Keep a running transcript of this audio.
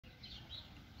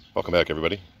Welcome back,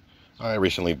 everybody. I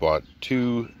recently bought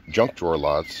two junk drawer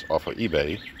lots off of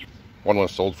eBay. One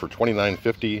was sold for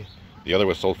 $29.50, the other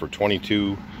was sold for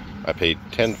 $22. I paid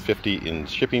 $10.50 in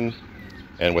shipping,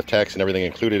 and with tax and everything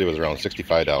included, it was around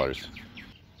 $65.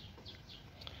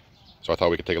 So I thought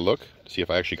we could take a look to see if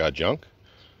I actually got junk,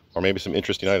 or maybe some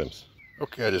interesting items.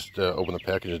 Okay, I just opened the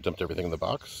package and dumped everything in the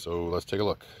box, so let's take a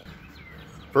look.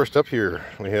 First up here,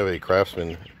 we have a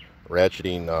Craftsman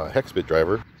ratcheting hex bit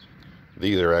driver.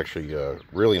 These are actually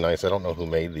really nice. I don't know who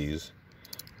made these,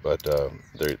 but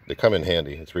they come in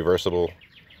handy. It's reversible,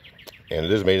 and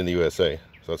it is made in the USA,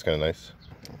 so that's kind of nice.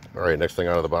 All right, next thing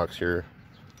out of the box here,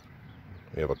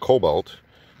 we have a Cobalt,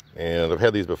 and I've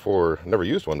had these before. Never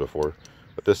used one before,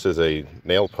 but this is a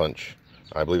nail punch.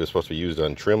 I believe it's supposed to be used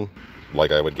on trim,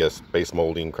 like I would guess base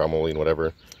molding, crown molding,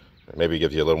 whatever. Maybe it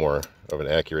gives you a little more of an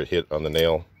accurate hit on the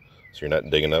nail, so you're not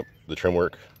digging up the trim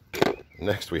work.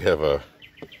 Next we have a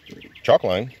chalk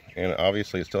line, and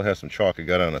obviously it still has some chalk. I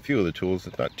got on a few of the tools.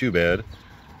 It's not too bad. A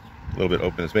little bit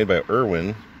open. It's made by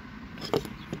Irwin. It's an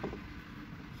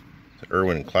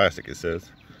Irwin Classic, it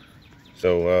says.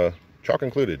 So chalk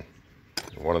included.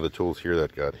 One of the tools here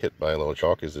that got hit by a little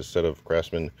chalk is this set of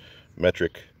Craftsman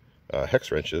metric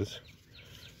hex wrenches,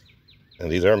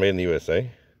 and these are made in the USA.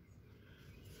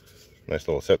 Nice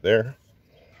little set there.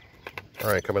 All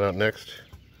right, coming out next,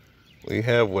 we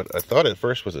have what I thought at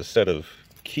first was a set of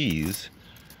keys.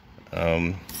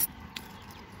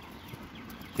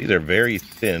 These are very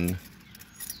thin,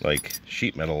 like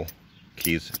sheet metal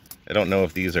keys. I don't know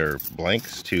if these are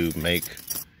blanks to make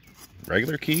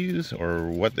regular keys or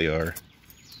what they are.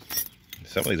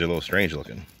 Some of these are a little strange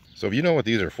looking. So if you know what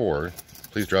these are for,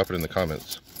 please drop it in the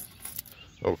comments.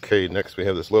 Okay, next we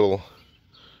have this little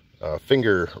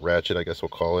finger ratchet, I guess we'll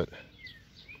call it.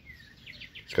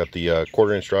 It's got the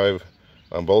 1/4 inch drive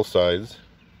on both sides.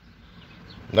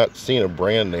 Not seeing a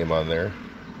brand name on there.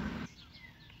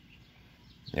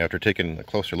 After taking a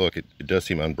closer look, it does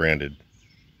seem unbranded.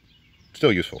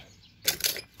 Still useful.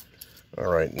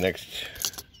 Alright,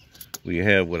 next we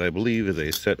have what I believe is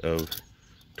a set of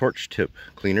torch tip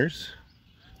cleaners.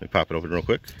 Let me pop it open real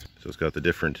quick. So it's got the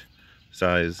different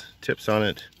size tips on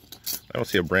it. I don't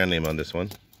see a brand name on this one,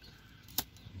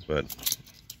 but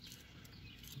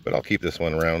I'll keep this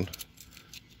one around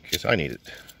in case I need it.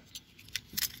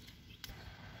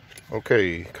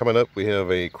 Okay, coming up we have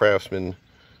a Craftsman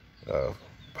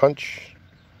punch.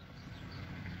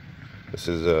 This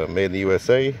is made in the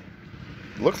USA.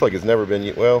 Looks like it's never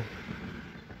been well,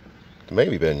 it's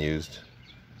maybe been used.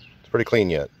 It's pretty clean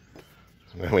yet.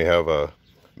 And then we have a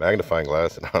magnifying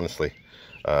glass, and honestly,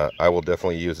 I will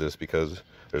definitely use this because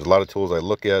there's a lot of tools I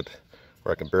look at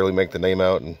where I can barely make the name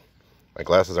out, and my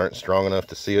glasses aren't strong enough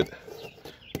to see it.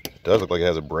 It does look like it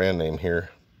has a brand name here.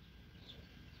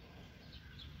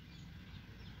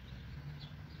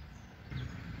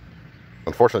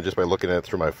 Unfortunately, just by looking at it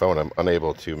through my phone, I'm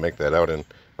unable to make that out, and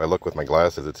if I look with my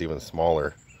glasses, it's even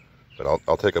smaller. But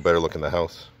I'll take a better look in the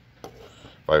house.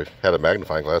 If I had a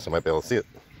magnifying glass, I might be able to see it.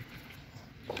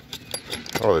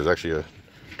 Oh, there's actually a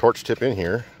torch tip in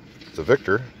here. It's a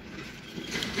Victor.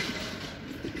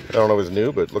 I don't know if it's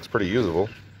new, but it looks pretty usable.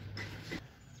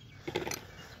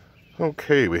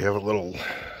 Okay, we have a little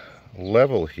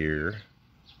level here.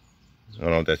 I don't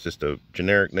know if that's just a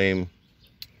generic name,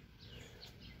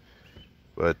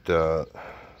 but it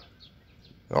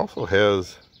also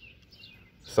has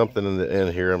something in the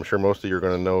end here. I'm sure most of you are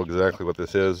going to know exactly what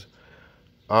this is.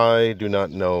 I do not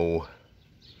know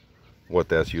what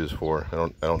that's used for. I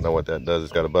don't know what that does.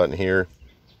 It's got a button here.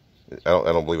 I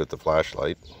don't believe it's a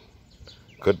flashlight.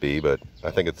 Could be, but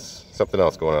I think it's something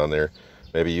else going on there.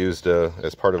 Maybe used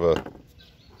as part of a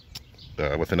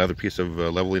with another piece of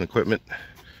leveling equipment.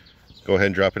 Go ahead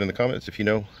and drop it in the comments if you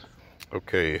know.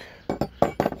 Okay,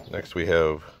 next we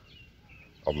have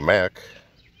a Mac.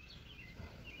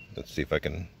 Let's see if I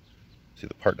can see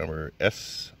the part number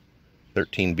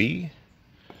S13B.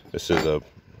 This is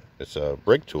it's a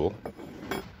brake tool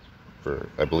for,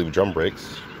 I believe, drum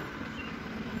brakes.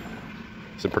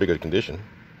 It's in pretty good condition.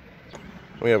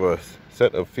 We have a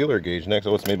set of feeler gauge next.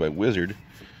 Oh, it's made by Wizard.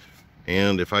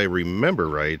 And if I remember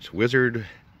right, Wizard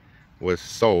was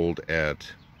sold at,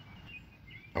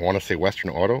 I want to say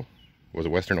Western Auto. Was it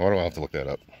Western Auto? I'll have to look that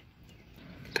up.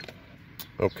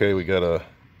 Okay, we got a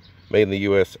made in the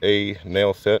USA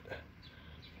nail set,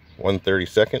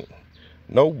 1/32.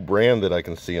 No brand that I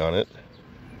can see on it,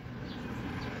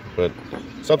 but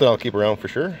something I'll keep around for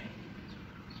sure.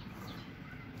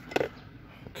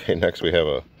 Okay, next we have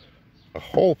a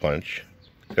hole punch.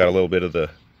 It's got a little bit of the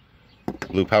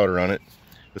blue powder on it.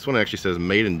 This one actually says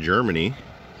made in Germany.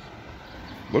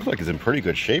 Looks like it's in pretty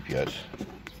good shape yet.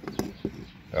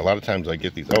 A lot of times I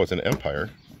get these, oh, it's an Empire,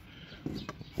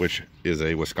 which is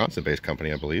a Wisconsin-based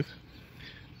company, I believe.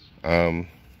 A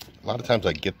lot of times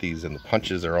I get these and the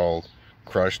punches are all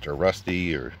crushed or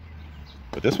rusty,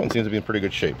 but this one seems to be in pretty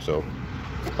good shape, so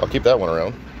I'll keep that one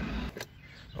around.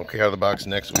 Okay, out of the box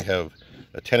next we have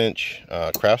a 10-inch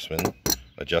Craftsman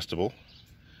adjustable.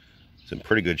 It's in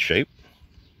pretty good shape.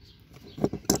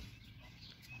 It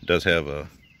does have a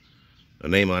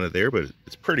name on it there, but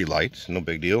it's pretty light, no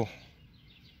big deal.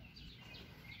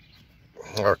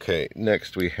 Okay,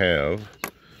 next we have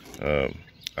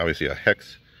obviously a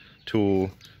hex tool.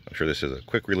 I'm sure this is a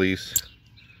quick release.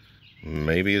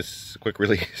 Maybe it's a quick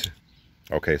release.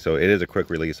 Okay, so it is a quick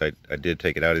release. I did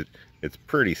take it out. It's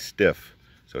pretty stiff,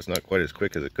 so it's not quite as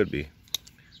quick as it could be.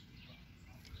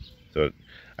 So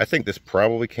I think this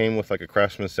probably came with like a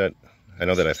Craftsman set. I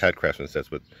know that I've had Craftsman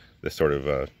sets with this sort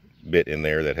of bit in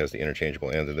there that has the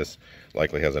interchangeable ends, and this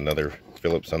likely has another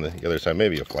Phillips on the other side,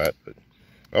 maybe a flat, but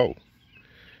oh,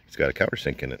 it's got a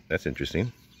countersink in it. That's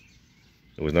interesting.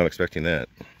 I was not expecting that.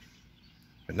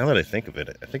 But now that I think of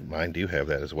it, I think mine do have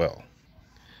that as well.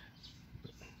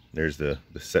 There's the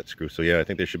set screw. So yeah, I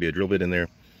think there should be a drill bit in there,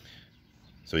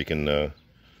 so you can drill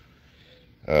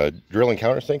and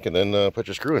countersink and then put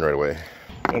your screw in right away.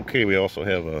 Okay, we also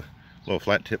have a little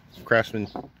flat tip Craftsman.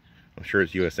 I'm sure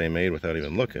it's USA made without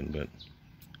even looking, but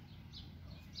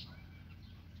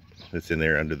it's in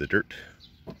there under the dirt.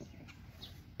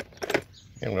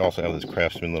 And we also have this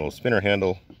Craftsman little spinner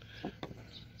handle.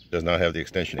 Does not have the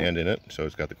extension end in it, so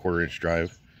it's got the 1/4-inch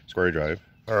drive, square drive.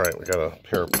 All right, we got a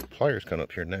pair of pliers coming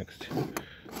up here next.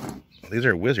 These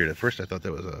are Wizard. At first I thought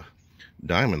that was a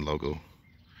Diamond logo.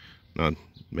 No,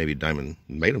 maybe Diamond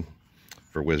made them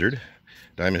for Wizard.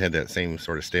 Diamond had that same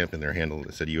sort of stamp in their handle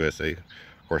that said USA.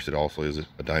 Of course, it also is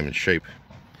a diamond shape.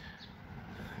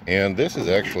 And this is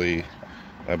actually,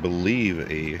 I believe,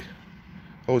 a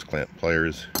hose clamp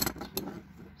pliers.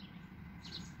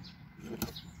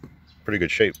 Pretty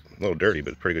good shape. A little dirty,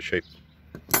 but pretty good shape.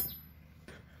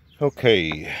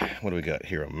 Okay, what do we got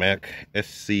here? A Mac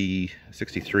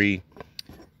SC63.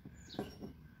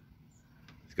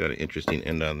 It's got an interesting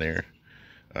end on there.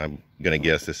 I'm gonna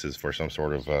guess this is for some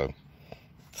sort of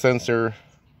sensor,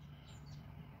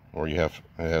 or it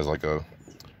has like a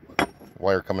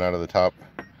wire coming out of the top,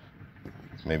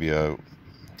 maybe a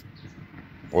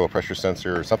oil pressure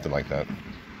sensor or something like that.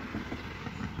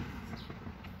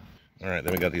 All right,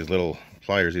 then we got these little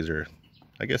pliers. These are,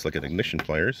 I guess, like an ignition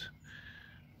pliers.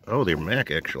 Oh, they're Mac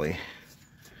actually.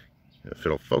 If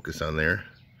it'll focus on there,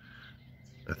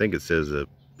 I think it says a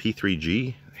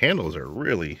P3G. Handles are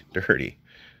really dirty.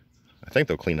 I think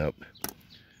they'll clean up.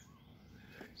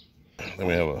 Then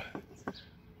we have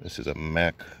this is a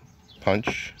Mac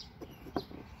punch.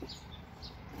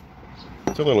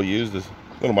 It's a little used, this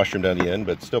little mushroom down the end,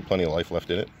 but still plenty of life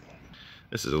left in it.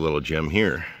 This is a little gem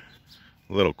here.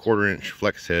 A little 1/4-inch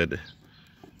flex head.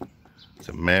 It's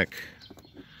a Mac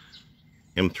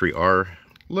M3R.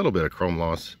 A little bit of chrome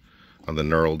loss on the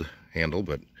knurled handle,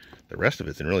 but the rest of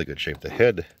it's in really good shape. The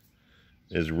head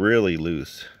is really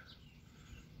loose.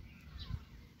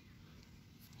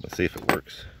 Let's see if it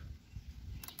works.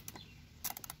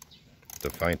 It's a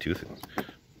fine tooth.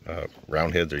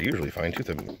 Round heads are usually fine tooth.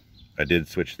 I did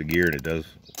switch the gear and it does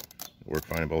work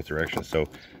fine in both directions. So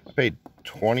I paid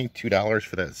 $22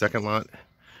 for that second lot.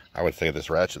 I would say this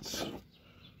ratchet's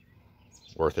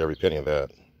worth every penny of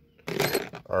that.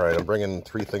 All right, I'm bringing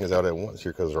 3 things out at once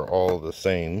here because they're all the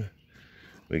same.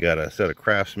 We got a set of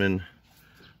Craftsman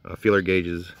feeler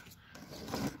gauges.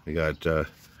 We got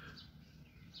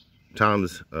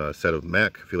Tom's set of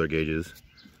Mac feeler gauges,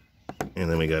 and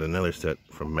then we got another set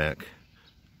from Mac.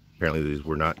 Apparently these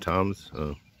were not Tom's.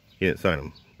 He didn't sign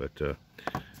them, but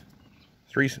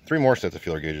three more sets of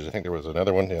feeler gauges. I think there was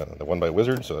another one, yeah, the one by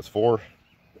Wizard, so that's 4.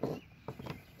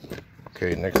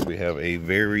 Okay, next we have a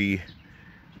very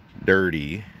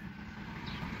dirty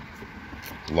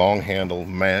long handle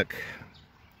Mac.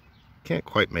 Can't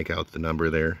quite make out the number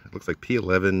there. It looks like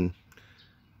P11.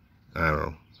 I don't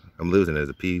know. I'm losing it. Is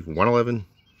it P111?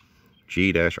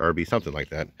 G-RB, something like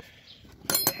that.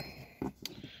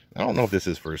 I don't know if this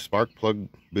is for spark plug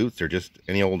boots or just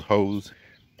any old hose.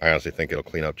 I honestly think it'll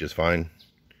clean up just fine.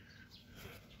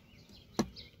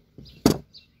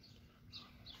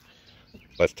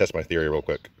 Let's test my theory real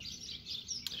quick.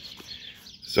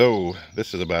 So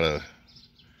this is about a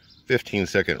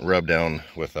 15-second rub down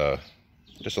with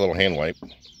just a little hand wipe.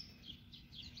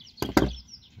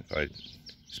 If I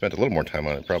spent a little more time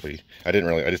on it, probably, I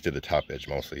just did the top edge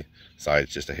mostly.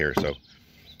 Sides just a hair, so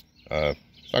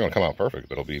it's not going to come out perfect,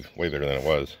 but it'll be way better than it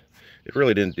was. It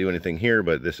really didn't do anything here,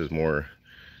 but this is more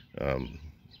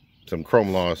some chrome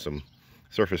loss, some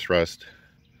surface rust.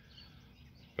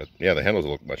 But yeah, the handles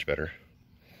look much better.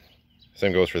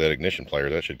 Same goes for that ignition plier.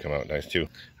 That should come out nice too.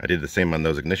 I did the same on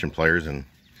those ignition pliers, and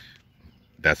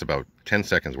that's about 10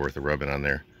 seconds worth of rubbing on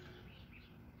there.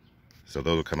 So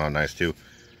those will come out nice too.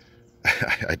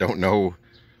 I don't know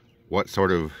what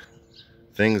sort of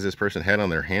things this person had on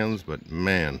their hands, but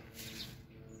man,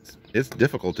 it's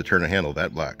difficult to turn a handle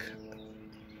that black.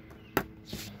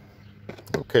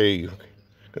 Okay,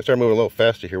 gonna start moving a little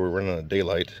faster here. We're running on a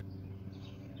daylight.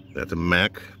 That's a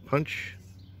Mac punch.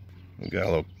 We got a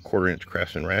little 1/4-inch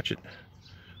Craftsman ratchet,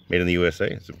 made in the USA.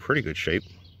 It's in pretty good shape.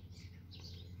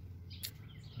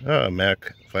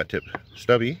 Mac flat tip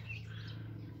stubby.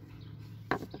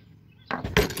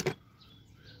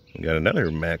 We got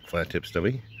another Mac flat tip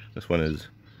stubby. This one is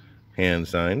hand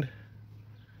signed.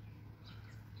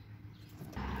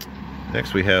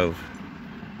 Next we have,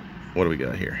 what do we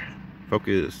got here?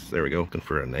 Focus, there we go, looking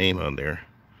for a name on there.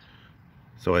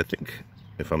 So I think,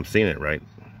 if I'm seeing it right,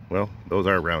 well, those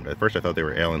are round. At first I thought they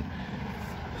were Allen.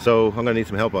 So I'm gonna need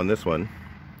some help on this one.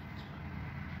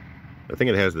 I think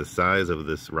it has the size of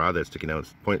this rod that's sticking out.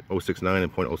 It's 0.069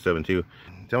 and 0.072.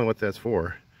 Tell me what that's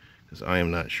for, because I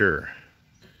am not sure.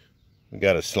 We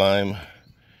got a slime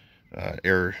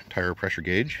air tire pressure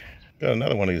gauge. Got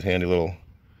another one of these handy little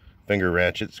finger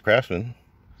ratchets, Craftsman.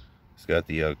 It's got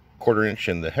the 1/4-inch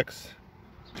and the hex.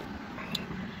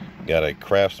 Got a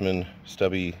Craftsman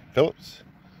stubby Phillips.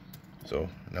 So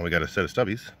now we got a set of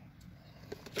stubbies.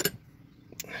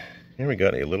 Here we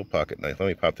got a little pocket knife. Let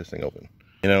me pop this thing open.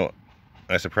 You know,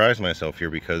 I surprised myself here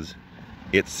because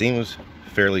it seems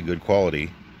fairly good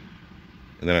quality,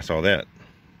 and then I saw that,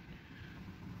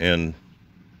 and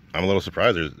I'm a little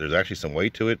surprised. There's actually some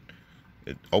weight to it.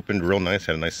 It opened real nice,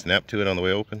 had a nice snap to it on the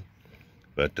way open.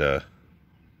 But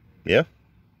yeah,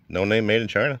 no name, made in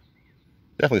China.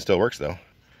 Definitely still works though.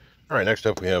 All right, next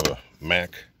up we have a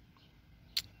Mac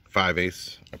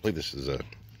 5/8. I believe this is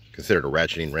considered a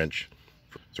ratcheting wrench,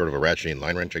 sort of a ratcheting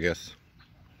line wrench, I guess.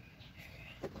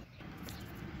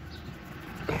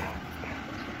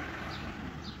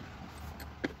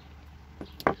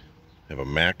 Have a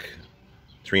Mac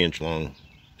 3-inch long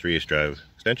 3/8 drive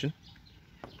extension.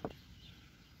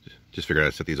 Just figured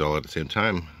I'd set these all at the same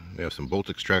time. We have some bolt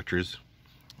extractors.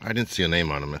 I didn't see a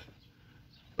name on them,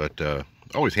 but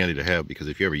always handy to have, because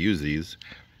if you ever use these,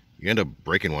 you end up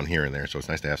breaking one here and there, so it's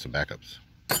nice to have some backups.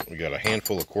 We got a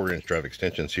handful of 1/4-inch drive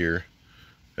extensions here.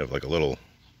 We have like a little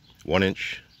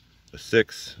 1-inch, a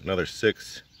 6, another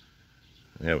 6.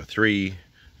 We have a 3. We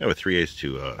have a 3/8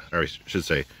 to, or I should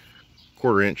say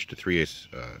 1/4-inch to 3/8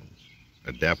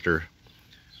 adapter.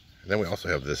 And then we also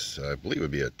have this, I believe it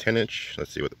would be a 10-inch.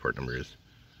 Let's see what the part number is,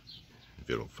 if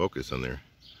it'll focus on there.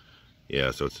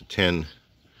 Yeah, so it's a 10,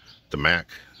 the Mac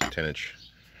 10-inch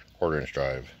 1/4-inch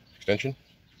drive extension.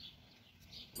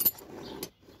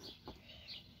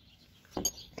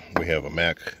 We have a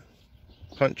Mac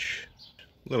punch,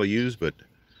 a little used, but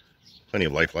plenty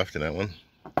of life left in that one.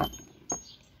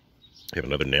 We have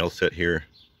another nail set here.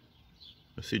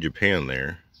 I see Japan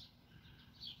there.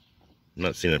 I'm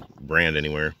not seeing a brand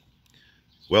anywhere.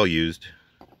 Well used.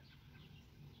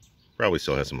 Probably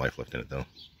still has some life left in it though.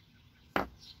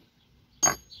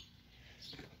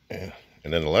 Yeah.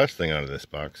 And then the last thing out of this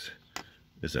box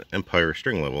is an Empire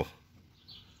string level.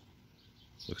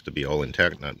 Looks to be all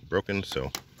intact, not broken,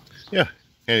 so yeah,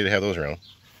 handy to have those around.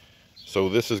 So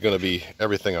this is going to be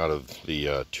everything out of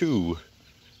the 2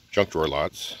 junk drawer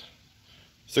lots.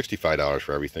 $65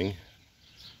 for everything.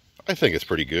 I think it's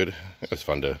pretty good. It was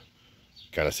fun to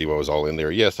kind of see what was all in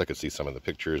there. Yes, I could see some of the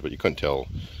pictures, but you couldn't tell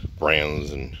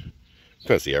brands and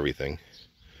couldn't see everything.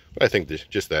 But I think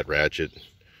just that ratchet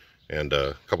and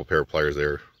a couple pair of pliers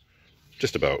there,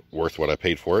 just about worth what I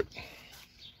paid for it.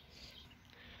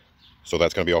 So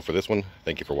that's going to be all for this one.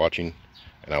 Thank you for watching,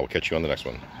 and I will catch you on the next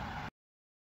one.